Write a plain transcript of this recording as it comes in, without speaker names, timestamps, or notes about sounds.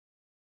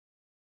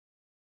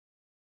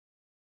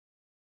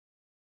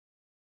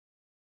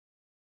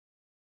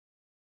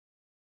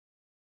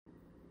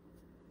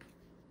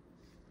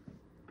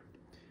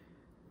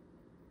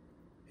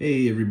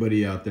Hey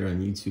everybody out there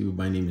on YouTube,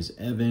 my name is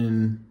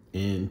Evan,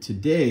 and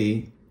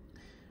today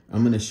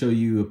I'm going to show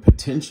you a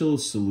potential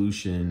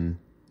solution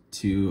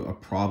to a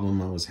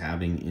problem I was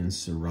having in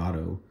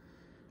Serato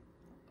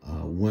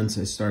once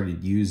I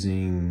started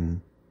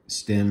using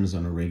stems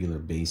on a regular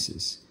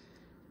basis.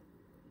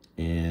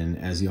 And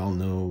as you all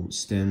know,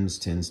 stems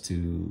tends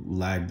to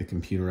lag the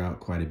computer out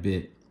quite a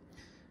bit.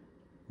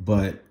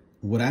 But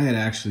what I had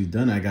actually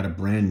done, I got a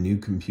brand new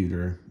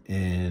computer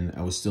and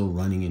I was still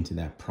running into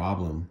that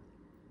problem.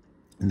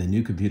 And the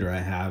new computer I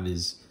have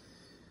is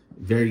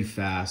very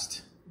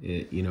fast.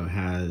 It,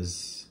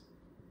 has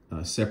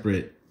a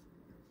separate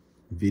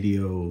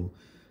video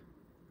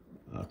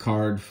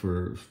card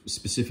for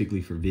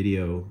specifically for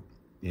video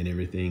and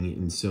everything.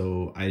 And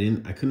so I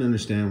couldn't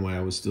understand why I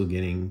was still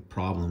getting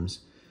problems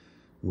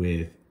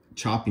with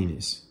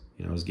choppiness.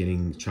 I was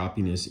getting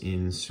choppiness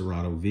in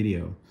Serato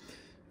video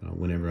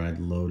whenever I'd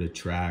load a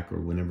track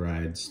or whenever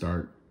I'd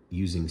start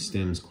using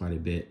stems quite a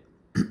bit.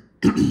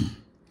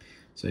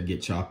 So I'd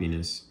get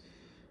choppiness.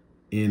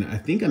 And I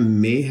think I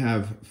may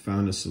have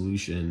found a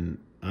solution.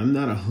 I'm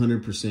not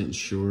 100%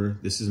 sure.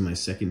 This is my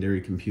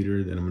secondary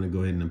computer that I'm going to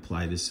go ahead and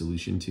apply this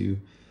solution to.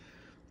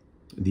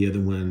 The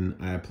other one,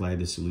 I applied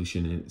the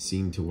solution and it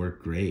seemed to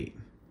work great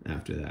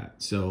after that.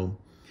 So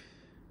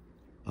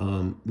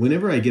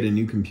whenever I get a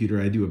new computer,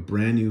 I do a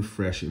brand new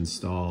fresh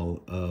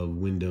install of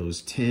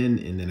Windows 10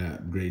 and then I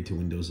upgrade to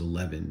Windows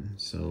 11.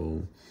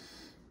 So,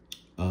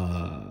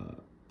 I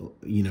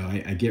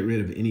get rid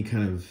of any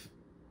kind of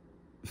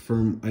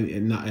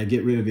I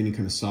get rid of any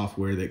kind of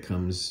software that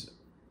comes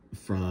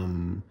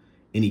from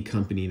any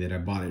company that I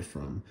bought it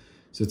from.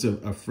 So it's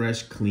a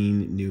fresh,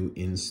 clean, new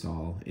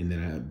install, and then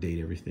I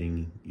update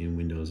everything in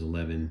Windows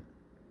 11.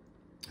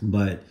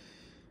 But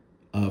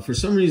for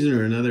some reason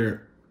or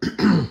another,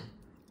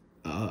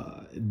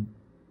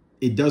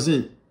 it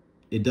doesn't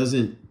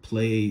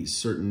play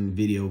certain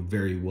video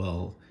very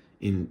well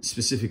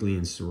specifically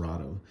in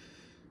Serato.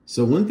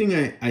 So one thing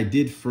I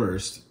did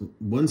first,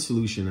 one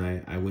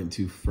solution I went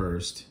to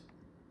first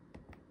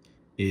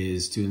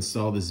is to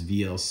install this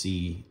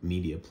VLC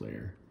media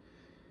player.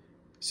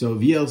 So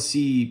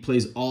VLC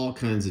plays all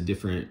kinds of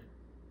different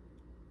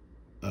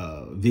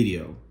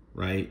video,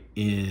 right?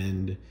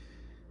 And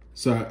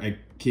so I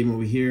came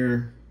over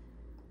here,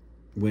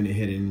 went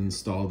ahead and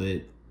installed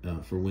it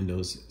for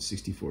Windows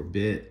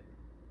 64-bit.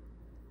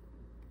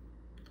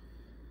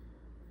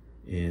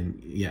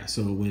 And yeah,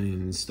 so it went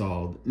and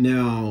installed.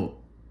 Now,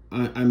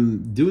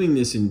 I'm doing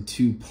this in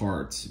two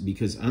parts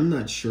because I'm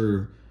not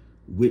sure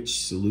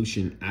which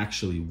solution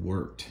actually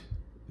worked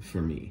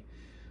for me.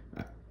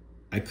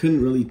 I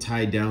couldn't really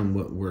tie down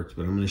what worked,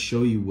 but I'm going to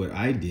show you what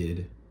I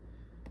did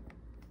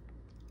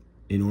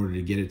in order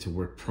to get it to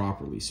work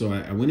properly. So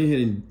I went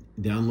ahead and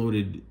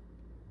downloaded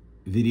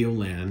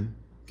VideoLAN,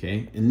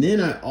 okay? And then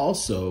I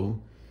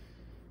also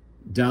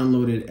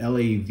downloaded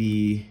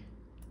LAV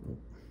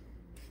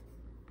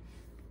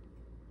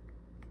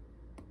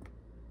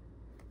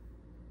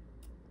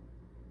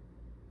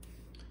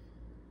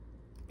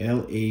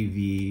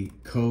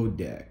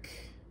codec,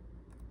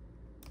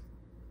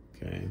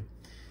 okay?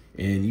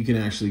 And you can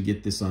actually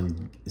get this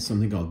on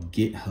something called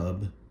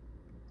GitHub.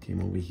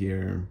 Came over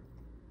here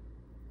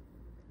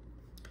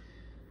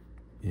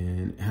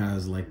and it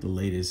has like the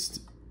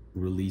latest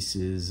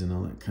releases and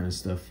all that kind of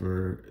stuff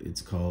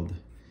it's called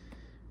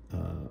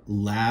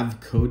LAV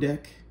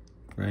codec,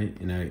 right?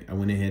 And I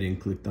went ahead and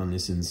clicked on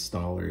this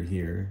installer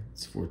here.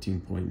 It's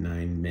 14.9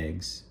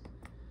 megs.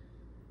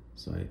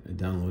 So I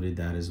downloaded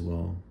that as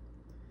well.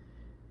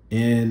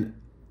 And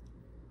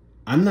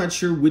I'm not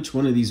sure which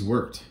one of these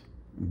worked,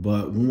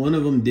 but one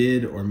of them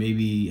did, or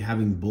maybe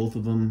having both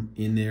of them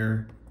in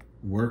there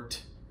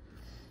worked.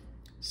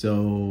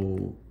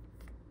 So,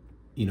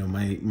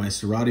 my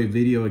Serato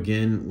video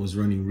again was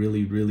running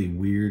really, really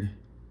weird,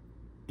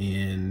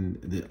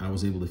 and I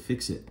was able to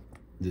fix it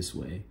this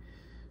way.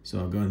 So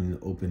I'll go ahead and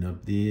open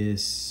up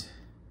this,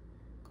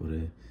 go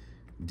to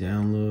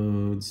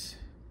downloads,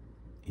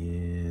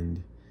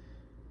 and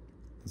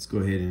let's go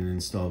ahead and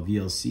install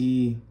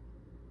VLC.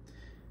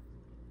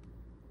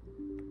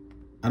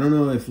 I don't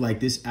know if like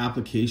this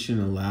application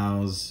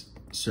allows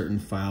certain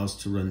files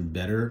to run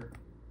better,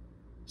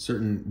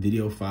 certain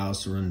video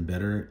files to run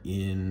better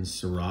in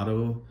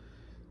Serato.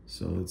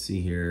 So let's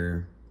see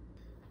here.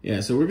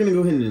 Yeah, so we're gonna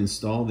go ahead and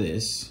install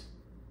this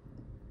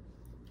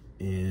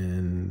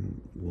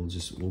and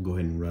we'll go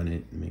ahead and run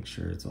it and make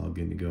sure it's all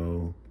good to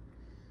go.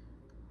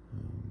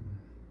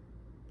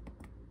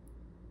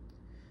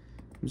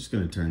 I'm just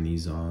gonna turn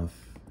these off,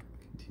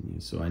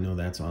 continue. So I know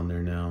that's on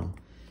there now.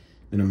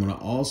 Then I'm gonna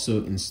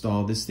also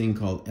install this thing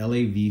called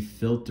LAV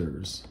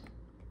filters.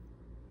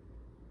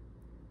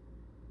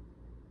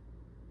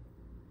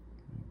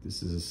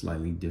 This is a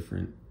slightly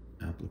different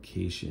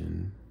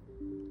application.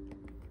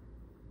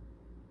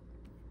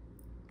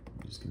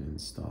 I'm just gonna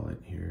install it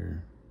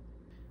here.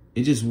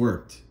 It just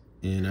worked.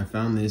 And I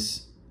found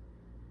this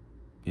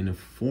in a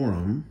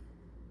forum.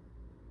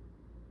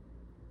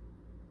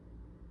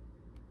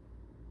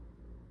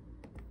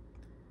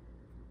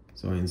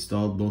 So I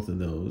installed both of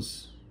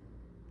those.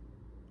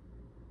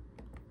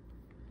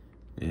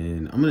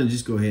 And I'm gonna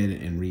just go ahead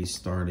and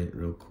restart it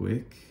real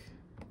quick.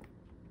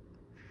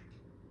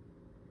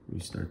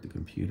 Restart the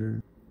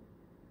computer.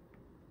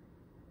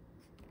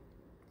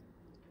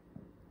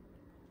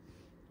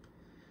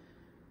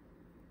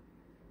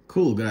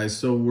 Cool, guys,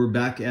 so we're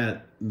back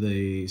at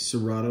the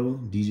Serato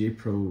DJ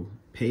Pro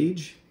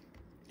page,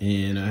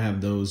 and I have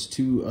those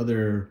two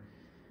other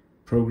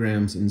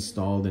programs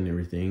installed and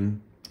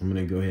everything. I'm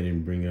gonna go ahead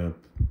and bring up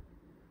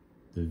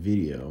the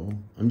video.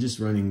 I'm just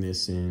running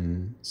this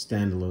in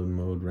standalone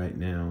mode right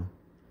now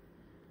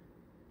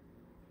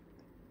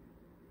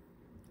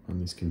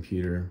on this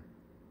computer.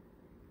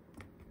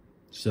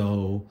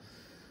 So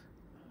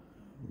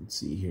let's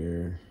see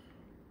here.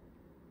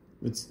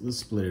 Let's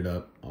split it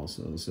up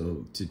also.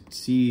 So to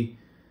see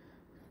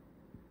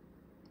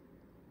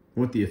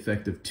what the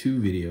effect of two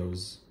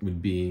videos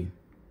would be.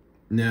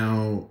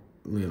 Now,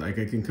 like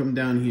I can come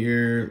down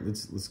here.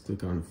 Let's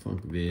click on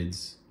Funk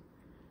Vids.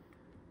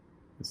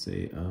 Let's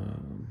say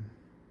I'm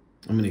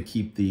gonna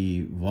keep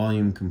the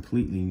volume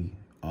completely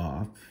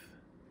off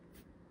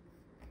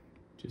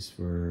just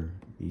for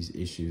these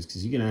issues,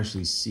 because you can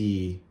actually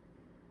see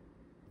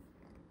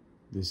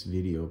this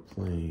video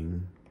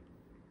playing.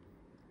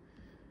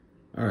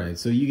 All right,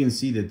 so you can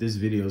see that this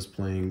video is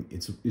playing.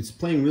 It's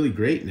playing really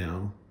great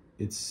now.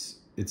 It's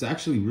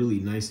actually really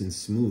nice and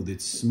smooth.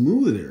 It's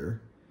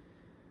smoother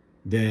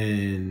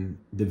than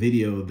the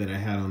video that I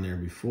had on there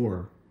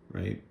before,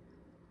 right?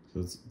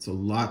 So it's a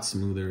lot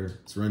smoother.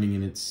 It's running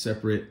in its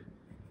separate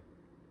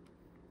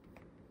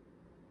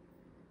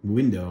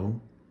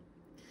window.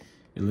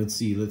 And let's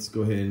see, let's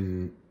go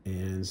ahead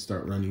and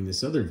start running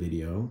this other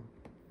video.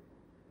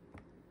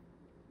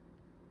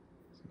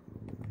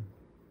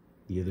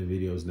 The other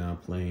video is now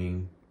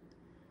playing,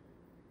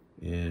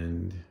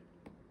 and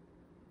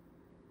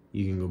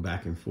you can go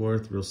back and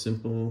forth, real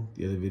simple.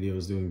 The other video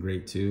is doing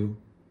great too,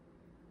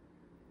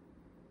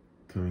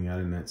 coming out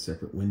in that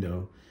separate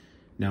window.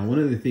 Now, one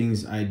of the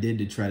things I did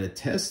to try to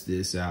test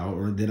this out,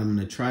 or that I'm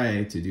gonna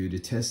try to do to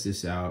test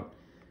this out,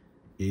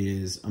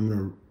 is I'm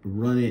gonna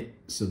run it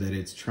so that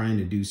it's trying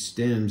to do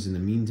stems in the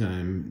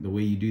meantime. The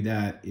way you do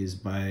that is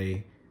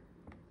by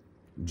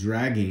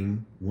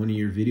dragging one of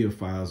your video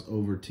files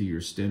over to your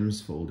stems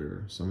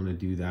folder. So I'm going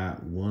to do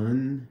that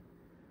one.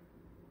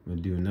 I'm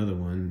going to do another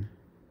one.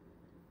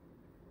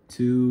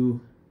 2.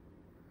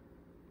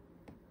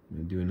 I'm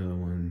going to do another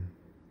one.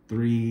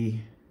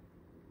 3.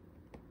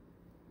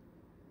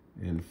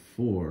 And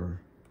 4.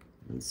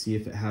 Let's see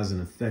if it has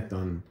an effect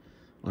on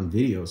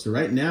video. So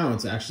right now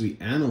it's actually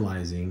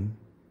analyzing.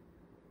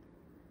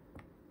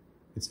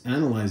 It's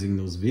analyzing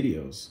those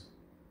videos.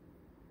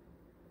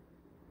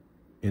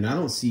 And I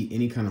don't see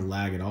any kind of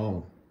lag at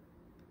all.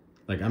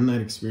 Like, I'm not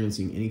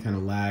experiencing any kind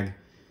of lag.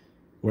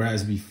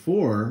 Whereas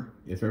before,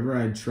 if ever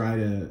I'd try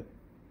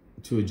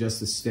to adjust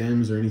the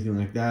stems or anything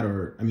like that,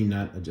 or, I mean,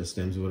 not adjust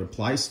stems, but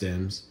apply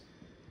stems,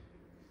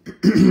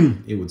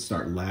 it would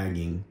start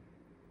lagging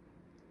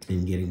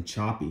and getting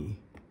choppy.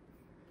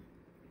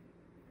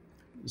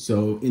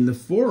 So in the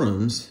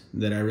forums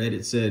that I read,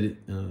 it said,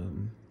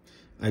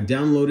 I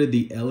downloaded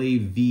the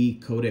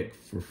LAV codec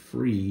for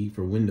free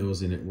for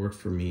Windows and it worked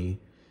for me.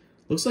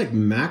 Looks like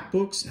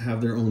MacBooks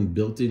have their own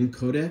built-in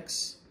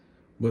codecs,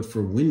 but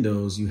for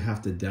Windows, you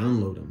have to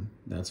download them.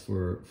 That's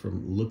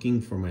from looking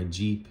for my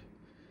Jeep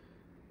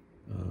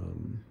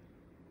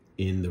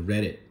in the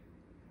Reddit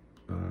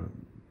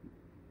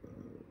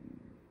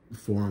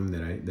forum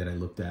that I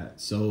looked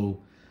at. So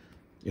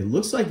it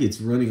looks like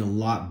it's running a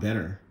lot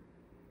better.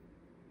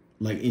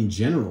 Like in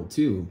general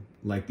too.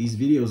 Like these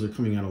videos are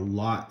coming out a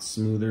lot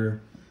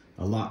smoother,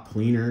 a lot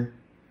cleaner.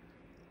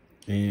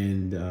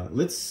 And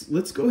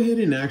let's go ahead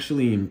and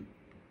actually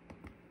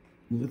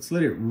let's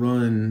let it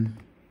run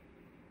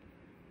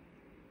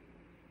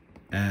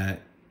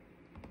at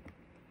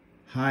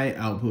high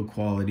output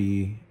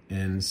quality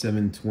and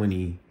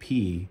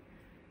 720p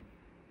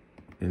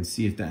and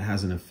see if that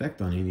has an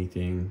effect on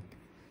anything.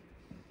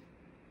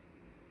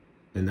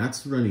 And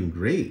that's running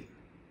great,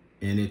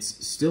 and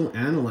it's still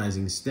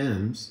analyzing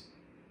stems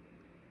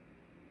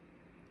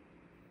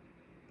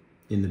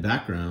in the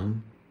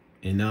background.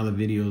 And now the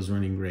video is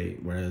running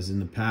great. Whereas in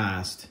the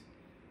past,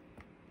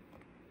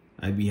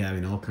 I'd be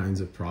having all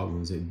kinds of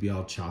problems. It'd be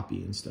all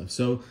choppy and stuff.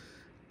 So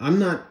I'm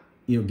not,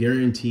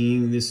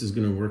 guaranteeing this is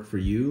going to work for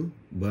you,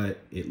 but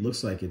it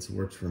looks like it's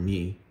worked for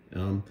me.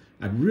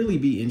 I'd really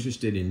be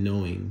interested in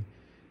knowing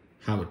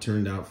how it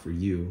turned out for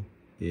you.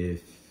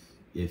 If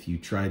you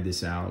tried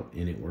this out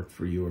and it worked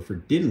for you, or if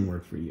it didn't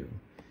work for you.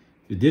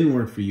 If it didn't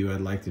work for you, I'd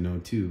like to know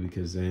too,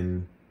 because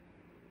then,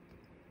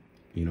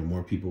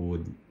 more people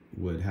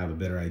would have a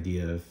better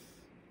idea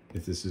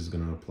if this is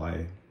going to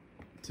apply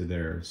to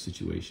their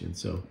situation.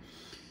 So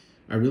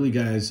I really,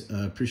 guys,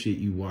 appreciate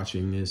you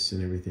watching this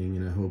and everything,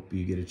 and I hope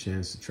you get a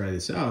chance to try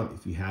this out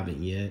if you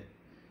haven't yet.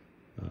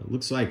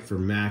 Looks like for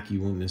Mac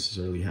you won't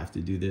necessarily have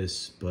to do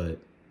this, but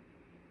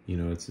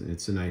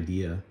it's an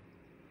idea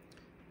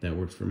that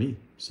works for me.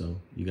 So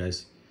you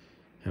guys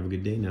have a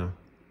good day now.